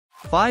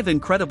5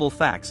 incredible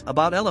facts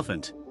about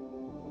elephant.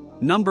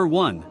 Number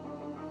 1.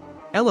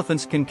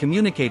 Elephants can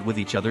communicate with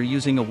each other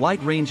using a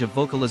wide range of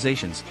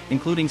vocalizations,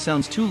 including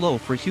sounds too low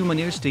for human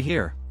ears to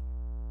hear.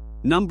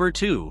 Number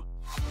 2.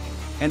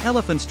 An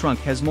elephant's trunk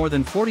has more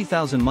than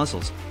 40,000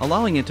 muscles,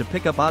 allowing it to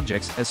pick up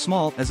objects as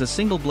small as a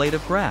single blade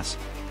of grass.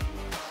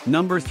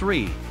 Number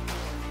 3.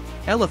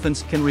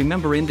 Elephants can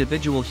remember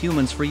individual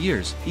humans for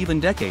years, even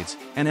decades,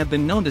 and have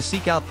been known to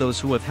seek out those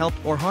who have helped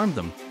or harmed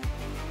them.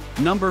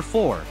 Number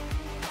 4.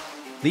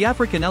 The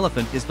African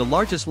elephant is the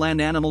largest land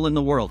animal in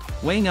the world,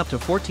 weighing up to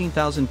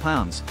 14,000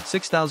 pounds,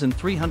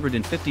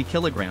 6,350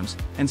 kilograms,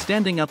 and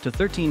standing up to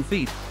 13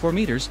 feet, 4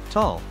 meters,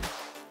 tall.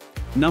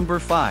 Number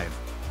 5.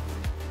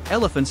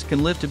 Elephants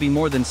can live to be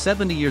more than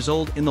 70 years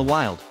old in the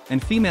wild,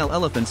 and female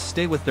elephants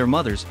stay with their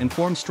mothers and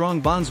form strong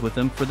bonds with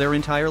them for their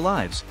entire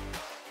lives.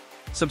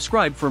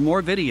 Subscribe for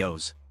more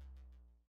videos.